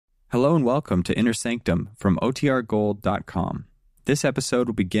Hello and welcome to Inner Sanctum from OTRGold.com. This episode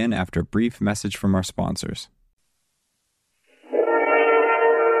will begin after a brief message from our sponsors.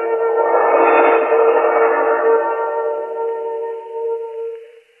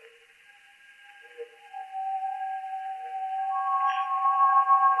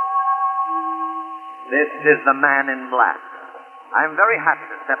 This is the Man in Black. I'm very happy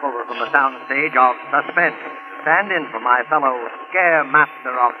to step over from the soundstage of Suspense to stand in for my fellow scare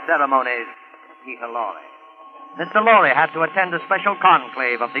master of ceremonies, Peter Lorre. Mr. Lorre had to attend a special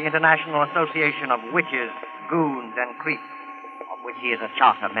conclave of the International Association of Witches, Goons, and Creeps, of which he is a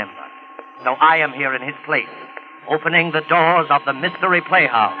charter member. So I am here in his place, opening the doors of the Mystery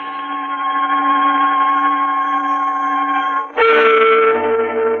Playhouse.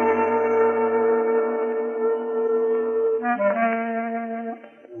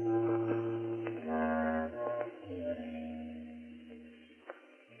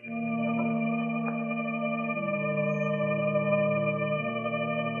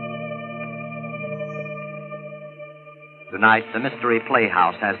 Tonight, the Mystery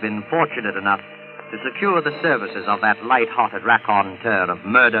Playhouse has been fortunate enough to secure the services of that light-hearted raconteur of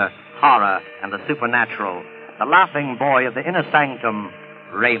murder, horror, and the supernatural, the laughing boy of the inner sanctum,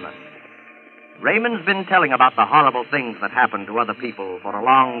 Raymond. Raymond's been telling about the horrible things that happen to other people for a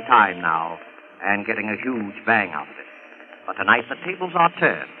long time now, and getting a huge bang out of it. But tonight, the tables are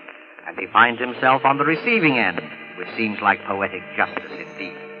turned, and he finds himself on the receiving end, which seems like poetic justice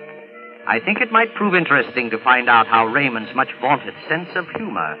indeed. I think it might prove interesting to find out how Raymond's much vaunted sense of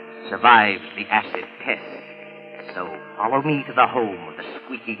humor survives the acid test. So follow me to the home of the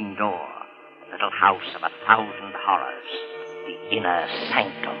squeaking door, little house of 1,000 horrors, the inner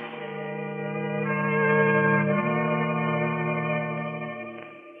sanctum.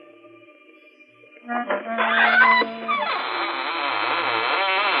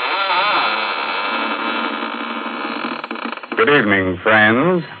 Good evening,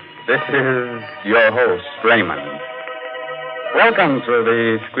 friends. This is your host, Raymond. Welcome to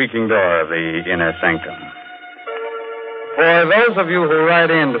the squeaking door of the inner sanctum. For those of you who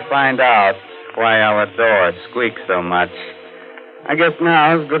write in to find out why our door squeaks so much, I guess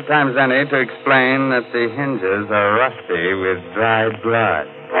now is good time as any to explain that the hinges are rusty with dried blood.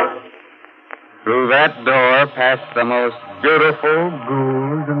 Through that door pass the most beautiful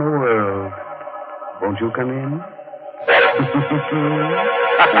ghouls in the world. Won't you come in?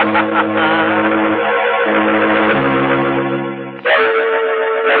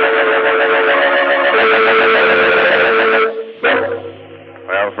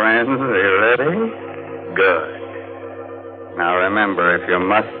 Well, friends, are you ready? Good. Now remember, if you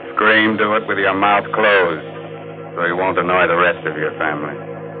must scream, do it with your mouth closed, so you won't annoy the rest of your family.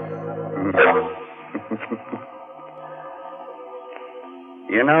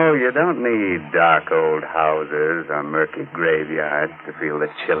 You know, you don't need dark old houses or murky graveyards to feel the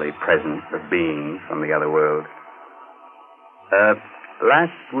chilly presence of beings from the other world.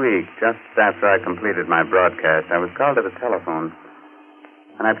 Last week, just after I completed my broadcast, I was called to the telephone,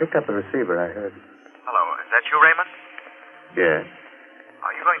 and I picked up the receiver. I heard... Hello, is that you, Raymond? Yes.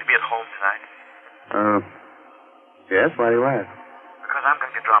 Are you going to be at home tonight? Yes, why do you ask? Because I'm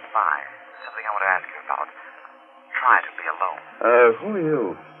going to drop by. Something I want to ask you about. Try to be alone. Who are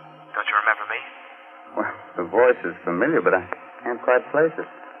you? Don't you remember me? Well, the voice is familiar, but I can't quite place it.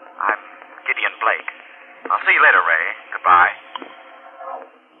 I'm Gideon Blake. I'll see you later, Ray. Goodbye.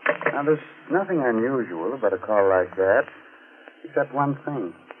 Now, there's nothing unusual about a call like that, except one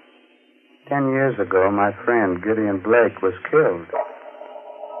thing. 10 years ago, my friend Gideon Blake was killed.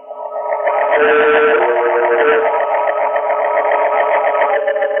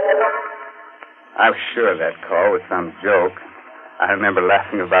 I'm sure that call was some joke. I remember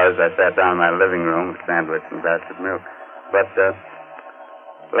laughing about it as I sat down in my living room with sandwich and basket milk. But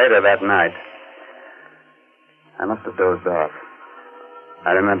later that night, I must have dozed off.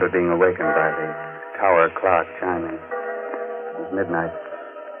 I remember being awakened by the tower clock chiming. It was midnight.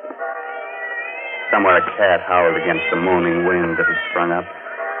 Somewhere a cat howled against the moaning wind that had sprung up.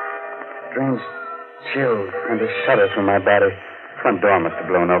 Strange chills and a shudder through my body. The front door must have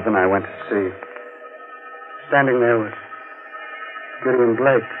blown open. I went to see. Standing there was Gideon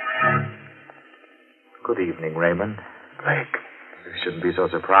Blake. Good evening, Raymond. Blake. You shouldn't be so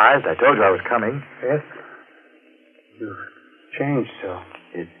surprised. I told you I was coming. Yes? You've changed so.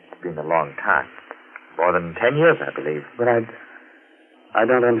 It's been a long time. More than 10 years, I believe. But I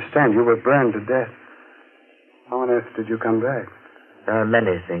don't understand. You were burned to death. How on earth did you come back? There are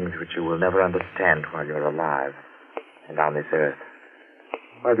many things which you will never understand while you're alive and on this earth.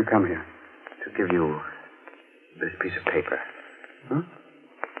 Why'd you come here? To give you this piece of paper. Huh?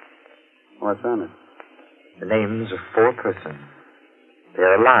 What's on it? The names of 4 persons. They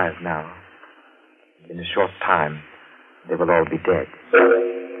are alive now. In a short time, they will all be dead.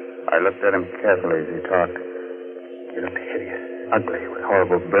 I looked at him carefully as he talked. He looked hideous, ugly, with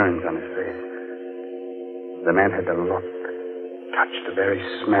horrible burns on his face. The man had the look, touch, the very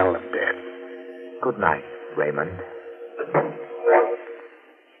smell of death. Good night, Raymond.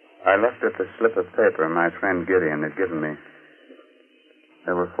 I looked at the slip of paper my friend Gideon had given me.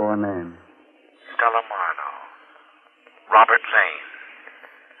 There were 4 names. Stella Marlowe, Robert Lane,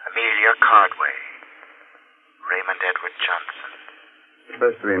 Amelia Cardway, Raymond Edward Johnson. The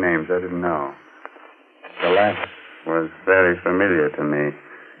first 3 names I didn't know. The last was very familiar to me.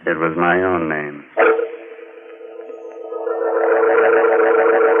 It was my own name.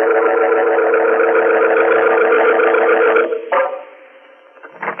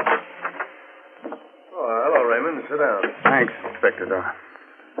 Oh, hello, Raymond. Sit down. Thanks, Inspector Dorr.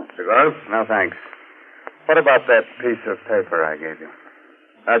 Cigar? No, thanks. What about that piece of paper I gave you?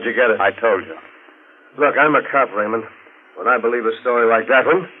 How'd you get it? I told you. Look, I'm a cop, Raymond. When I believe a story like that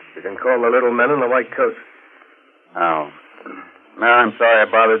one, you can call the little men in the white coats. Oh. No, I'm sorry I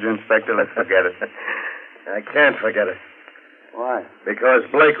bothered you, Inspector. Let's forget it. I can't forget it. Why? Because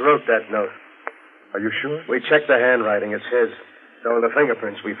Blake wrote that note. Are you sure? We checked the handwriting. It's his. So are the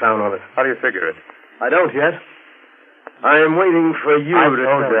fingerprints we found on it. How do you figure it? I don't yet. I am waiting for you I to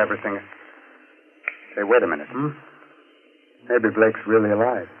told tell you me. everything. Say, wait a minute. Maybe Blake's really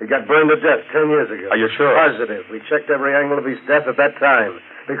alive. He got burned to death 10 years ago. Are you sure? Positive. We checked every angle of his death at that time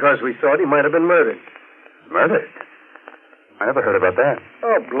because we thought he might have been murdered. Murdered? I never heard about that.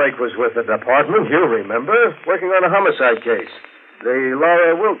 Oh, Blake was with the department, you remember, working on a homicide case. The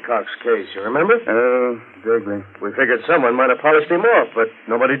Laura Wilcox case, you remember? Oh, vaguely. We figured someone might have polished him off, but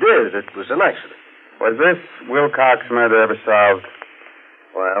nobody did. It was an accident. Was this Wilcox murder ever solved?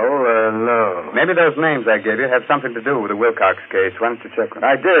 Well, no. Maybe those names I gave you had something to do with the Wilcox case. Why don't you check them?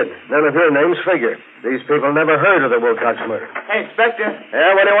 I did. None of your names figure. These people never heard of the Wilcox murder. Hey, Inspector.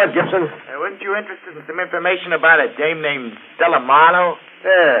 Yeah, what do you want, Gibson? Weren't you interested in some information about a dame named Stella Marlowe?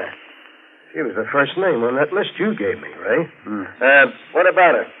 Yeah. She was the first name on that list you gave me, Ray. What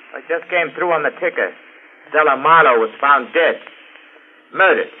about her? I just came through on the ticker. Stella Marlowe was found dead.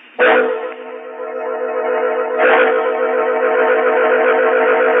 Murdered.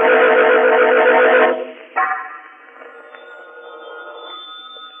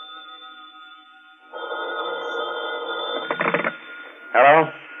 Hello?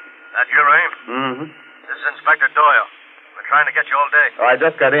 That you, Ray? Mm-hmm. This is Inspector Doyle. We're trying to get you all day. Oh, I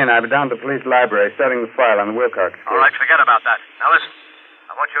just got in. I was down at the police library studying the file on the Wilcox case. All right, forget about that. Now listen,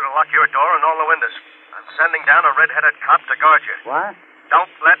 I want you to lock your door and all the windows. I'm sending down a red-headed cop to guard you. What? Don't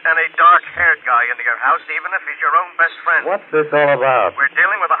let any dark-haired guy into your house, even if he's your own best friend. What's this all about? We're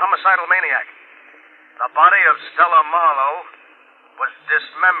dealing with a homicidal maniac. The body of Stella Marlowe was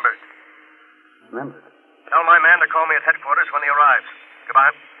dismembered. Remember. Tell my man to call me at headquarters when he arrives.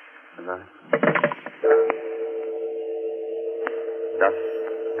 Goodbye. Goodbye. Just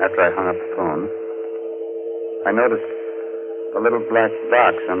after I hung up the phone, I noticed a little black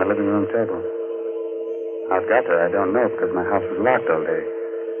box on the living room table. How it got there, I don't know, because my house was locked all day.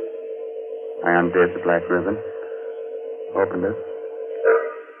 I undid the black ribbon, opened it.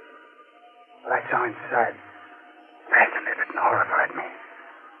 What I saw inside fascinated and horrified me.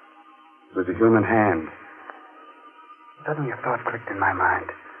 It was a human hand. Suddenly a thought clicked in my mind.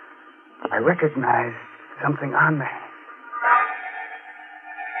 I recognized something on the hand.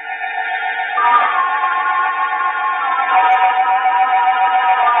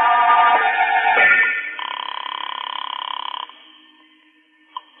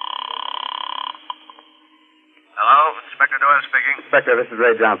 Hello, Inspector Doyle speaking. Inspector, this is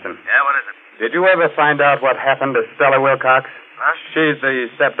Ray Johnson. Yeah, what is it? Did you ever find out what happened to Stella Wilcox? Huh? She's the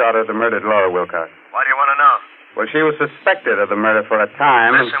stepdaughter of the murdered Laura Wilcox. Why do you want to know? Well, she was suspected of the murder for a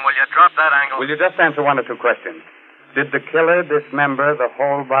time. Listen, will you drop that angle? Will you just answer 1 or 2 questions? Did the killer dismember the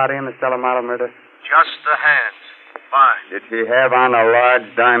whole body in the Stella Marlowe murder? Just the hands. Fine. Did she have on a large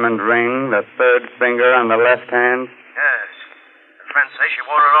diamond ring, the 3rd finger on the left hand? Yes. Her friends say she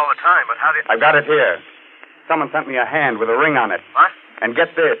wore it all the time, but how do you... I've got it here. Someone sent me a hand with a ring on it. What? And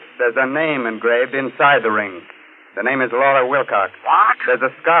get this, there's a name engraved inside the ring. The name is Laura Wilcox. What? There's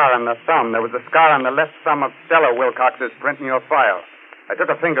a scar on the thumb. There was a scar on the left thumb of Stella Wilcox's print in your file. I took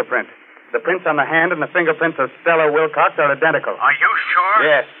a fingerprint. The prints on the hand and the fingerprints of Stella Wilcox are identical. Are you sure?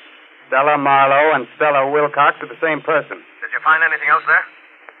 Yes. Stella Marlowe and Stella Wilcox are the same person. Did you find anything else there?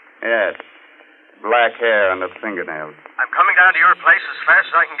 Yes. Black hair on the fingernails. I'm coming down to your place as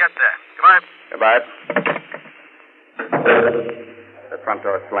fast as I can get there. Goodbye. Goodbye. The front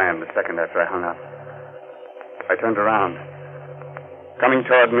door slammed the second after I hung up. I turned around. Coming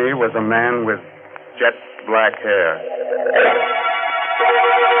toward me was a man with jet black hair.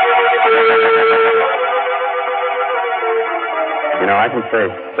 You know, I can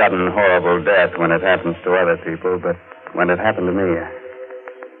face sudden, horrible death when it happens to other people, but when it happened to me...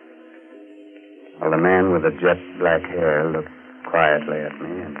 Well, the man with the jet black hair looked quietly at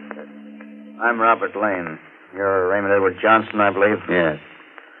me and said... I'm Robert Lane. You're Raymond Edward Johnson, I believe? Yes.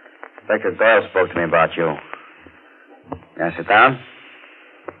 Inspector Doyle spoke to me about you. Can I sit down?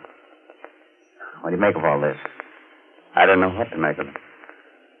 What do you make of all this? I don't know what to make of it.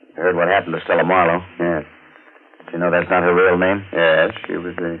 You heard what happened to Stella Marlowe? Yes. You know that's not her real name? Yes, she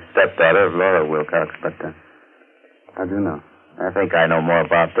was the stepdaughter of Laura Wilcox, but I do know. I think I know more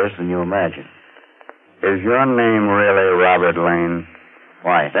about this than you imagine. Is your name really Robert Lane?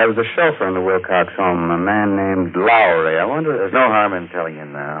 Why? There was a chauffeur in the Wilcox home, a man named Lowry. I wonder... There's no harm in telling you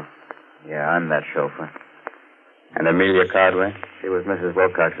now. Yeah, I'm that chauffeur. And Amelia Cardway? She was Mrs.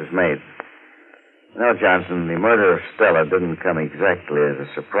 Wilcox's maid. You know, Johnson, the murder of Stella didn't come exactly as a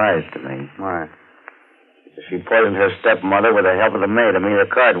surprise to me. Why? She poisoned her stepmother with the help of the maid, Amelia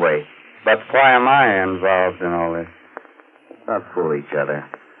Cardway. But why am I involved in all this? Don't fool each other.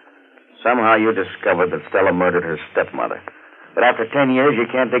 Somehow you discovered that Stella murdered her stepmother. But after 10 years, you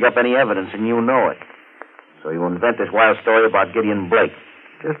can't dig up any evidence, and you know it. So you invent this wild story about Gideon Blake.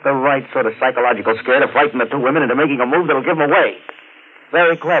 Just the right sort of psychological scare to frighten the two women into making a move that'll give them away.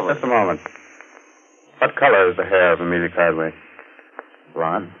 Very clever. Just a moment. What color is the hair of Amelia Cardway?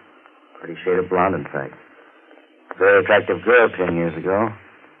 Blonde. Pretty shade of blonde, in fact. Very attractive girl 10 years ago.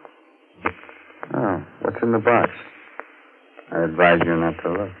 Oh, what's in the box? I advise you not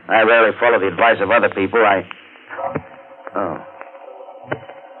to look. I rarely follow the advice of other people. Oh.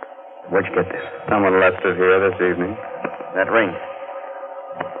 Where'd you get this? Someone left it here this evening. That ring.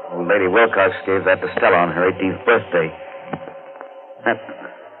 Old Lady Wilcox gave that to Stella on her 18th birthday. That's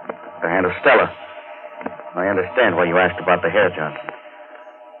the hand of Stella. I understand why you asked about the hair, Johnson.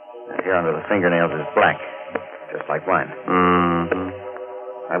 The hair under the fingernails is black, just like mine. Mm-hmm.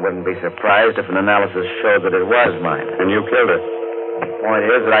 I wouldn't be surprised if an analysis showed that it was mine. And you killed her. The point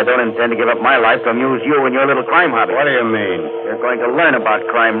is that I don't intend to give up my life to amuse you and your little crime hobby. What do you mean? You're going to learn about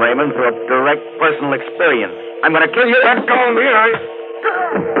crime, Raymond, through a direct personal experience. I'm going to kill you. Let go of me,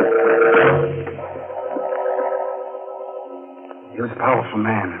 He was a powerful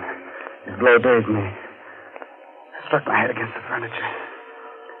man. His blow dazed me. I struck my head against the furniture.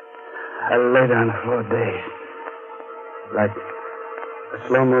 I lay down on the floor dazed. Like a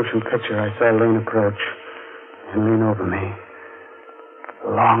slow-motion picture, I saw Lane approach and lean over me. A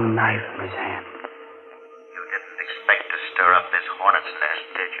long knife in his hand. You didn't expect to stir up this hornet's nest,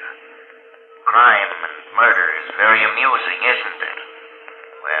 did you? Crime and murder is very amusing, isn't it?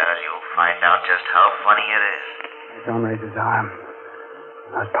 Well, you'll find out just how funny it is. His arm raised his arm.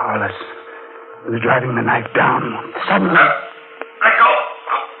 I was powerless. He was driving the knife down. Suddenly... Let go.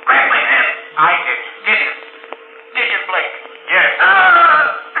 Grab my hand. I did. Gideon Blake. Yes.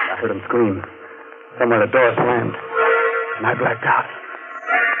 I heard him scream. Somewhere the door slammed. And I blacked out.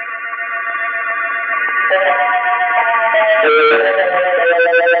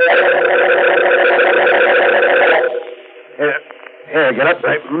 Here, get up,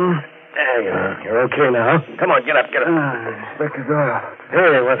 right? There you are. You're okay now. Come on, get up. Inspector Doyle.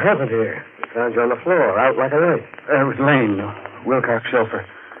 Hey, what happened here? We found you on the floor, out like a light. It was Lane, the Wilcox chauffeur.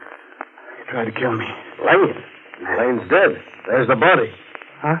 He tried to kill me. Lane? Lane's dead. There's the body.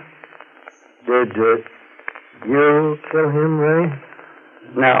 Huh? Did you kill him, Ray?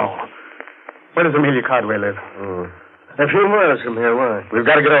 No. Where does Amelia Cardway live? A few miles from here. Why? We've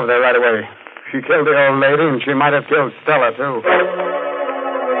got to get over there right away. She killed the old lady, and she might have killed Stella, too.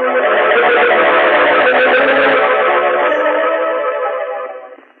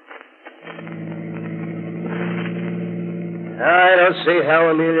 I don't see how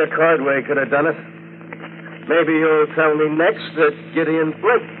Amelia Cardway could have done it. Maybe you'll tell me next that Gideon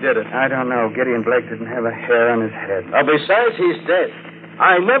Blake did it. I don't know. Gideon Blake didn't have a hair on his head. Besides, he's dead.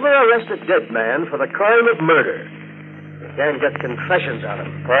 I never arrest a dead man for the crime of murder. You can't get confessions on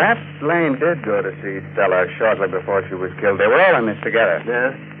him. Perhaps Lane did go to see Stella shortly before she was killed. They were all in this together.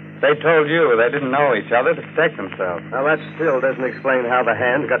 Yeah? They told you they didn't know each other to protect themselves. Now, that still doesn't explain how the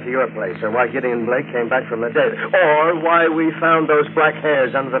hand got to your place, or why Gideon Blake came back from the dead, or why we found those black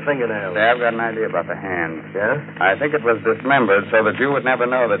hairs under the fingernails. Yeah, I've got an idea about the hand. Yeah? I think it was dismembered so that you would never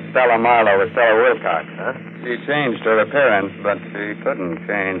know that Stella Marlowe was Stella Wilcox. Huh? She changed her appearance, but she couldn't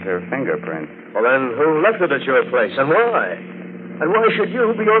change her fingerprints. Well, then, who left it at your place, and why? And why should you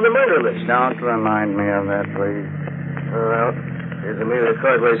be on the murder list? Don't remind me of that, please. Well, Here's Amelia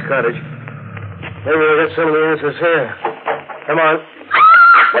Cardway's cottage. Maybe we'll get some of the answers here. Come on.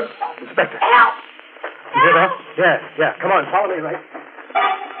 What? Inspector. Help! You hear that? Yeah. Come on, follow me, Ray.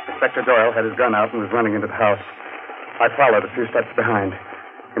 Inspector Doyle had his gun out and was running into the house. I followed a few steps behind.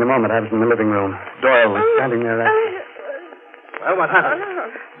 In a moment, I was in the living room. Doyle was standing there. Well, what happened?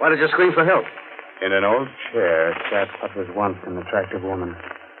 Why did you scream for help? In an old chair sat what was once an attractive woman.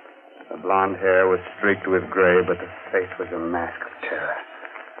 The blonde hair was streaked with gray, but the face was a mask of terror.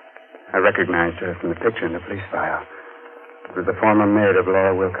 I recognized her from the picture in the police file. It was the former maid of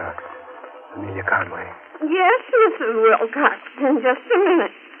Laura Wilcox, Amelia Cardway. Yes, Mrs. Wilcox. In just a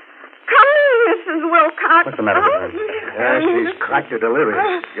minute. Come in, Mrs. Wilcox. What's the matter with her? Yeah, she's cracked or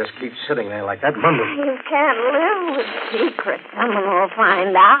delirious. Just keeps sitting there like that, mumbling. You can't live with secrets. Someone will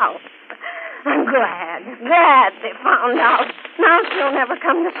find out. I'm glad they found out. Now she'll never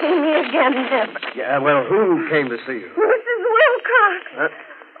come to see me again, never. Yeah, well, who came to see you? Mrs. Wilcox.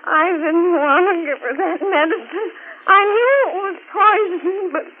 I didn't want to give her that medicine. I knew it was poison,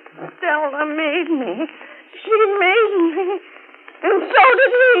 but Stella made me. She made me. And so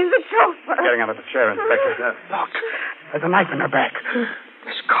did he, the chauffeur. Getting out of the chair, Inspector. Look, there's a knife in her back.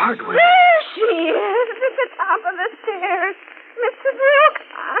 Miss Cardway. There she is, at the top of the stairs. Mrs.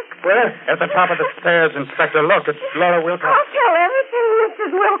 Wilcox. Where? At the top of the stairs, Inspector. Look, it's Laura Wilcox. I'll tell everything,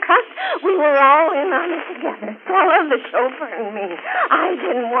 Mrs. Wilcox. We were all in on it together. Stella, the chauffeur, and me. I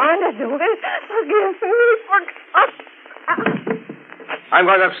didn't want to do it. Forgive me for... I'm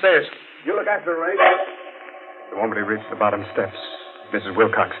going upstairs. You look after Ray. The moment he reached the bottom steps, Mrs.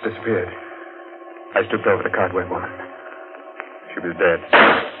 Wilcox disappeared. I stooped over the Cardway woman. She was dead.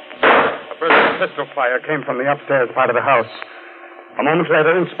 A burst of pistol fire came from the upstairs part of the house. A moment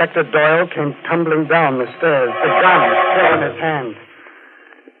later, Inspector Doyle came tumbling down the stairs, the gun still in his hand.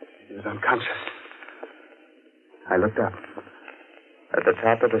 He was unconscious. I looked up. At the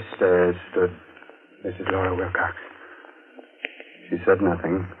top of the stairs stood Mrs. Laura Wilcox. She said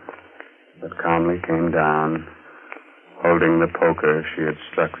nothing, but calmly came down, holding the poker she had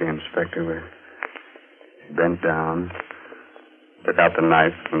struck the inspector with. She bent down, took out the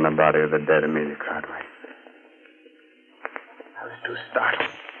knife from the body of the dead Amelia Cardway. I was too startled,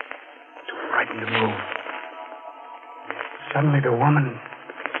 too frightened to move. Suddenly the woman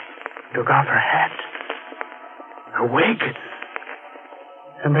took off her hat, her wig,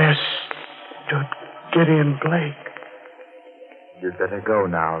 and there stood Gideon Blake. You'd better go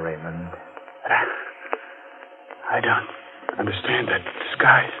now, Raymond. I don't understand that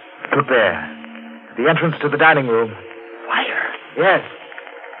disguise. Look there. The entrance to the dining room. Fire. Yes.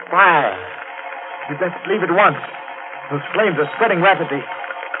 Fire. You'd best leave at once. Those flames are spreading rapidly.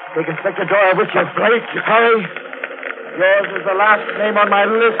 Take Inspector Doyle with you. Blake, hurry. Yours is the last name on my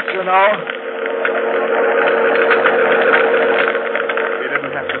list, you know. He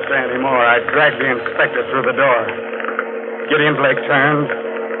didn't have to say any more. I dragged the inspector through the door. Gideon Blake turned,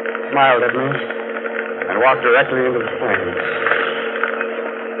 smiled at me, and walked directly into the flames.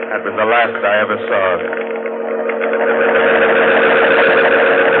 That was the last I ever saw of him.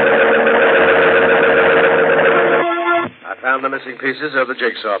 I found the missing pieces of the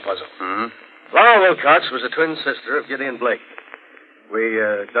jigsaw puzzle. Hmm? Laura Wilcox was a twin sister of Gideon Blake. We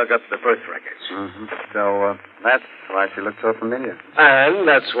dug up the birth records. Mm-hmm. So that's why she looked so familiar. And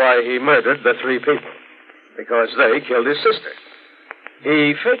that's why he murdered the three people. Because they killed his sister.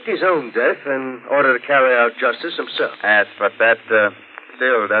 He faked his own death in order to carry out justice himself. Yes, but that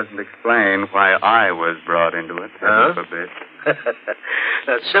still doesn't explain why I was brought into it. Huh? A bit.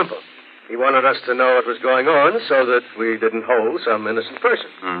 That's simple. He wanted us to know what was going on so that we didn't hold some innocent person.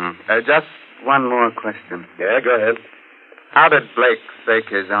 Mm-hmm. Just one more question. Yeah, go ahead. How did Blake fake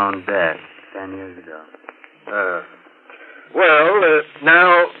his own death 10 years ago?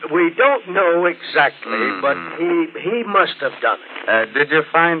 Now, we don't know exactly, but he must have done it. Did you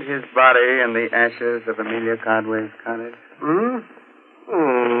find his body in the ashes of Amelia Cardway's cottage? Well,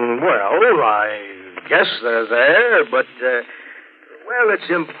 I guess they're there, but, it's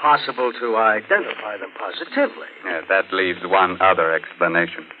impossible to identify them positively. Yeah, that leaves one other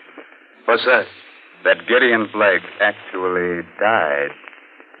explanation. What's that? That Gideon Blake actually died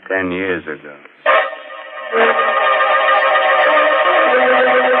 10 years ago.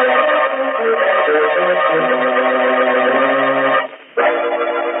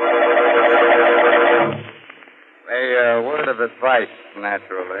 A word of advice,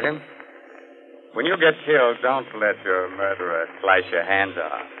 naturally. When you get killed, don't let your murderer slice your hands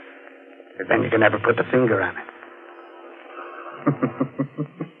off. Because then you can never put the finger on it.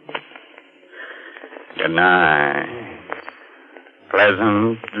 Good night.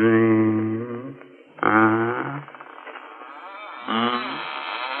 Pleasant dreams.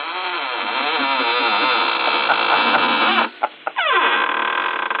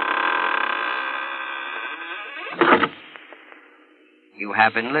 You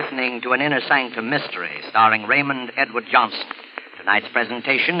have been listening to an Inner Sanctum Mystery starring Raymond Edward Johnson. Tonight's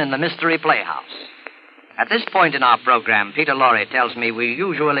presentation in the Mystery Playhouse. At this point in our program, Peter Lorre tells me we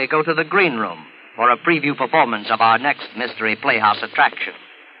usually go to the green room for a preview performance of our next Mystery Playhouse attraction.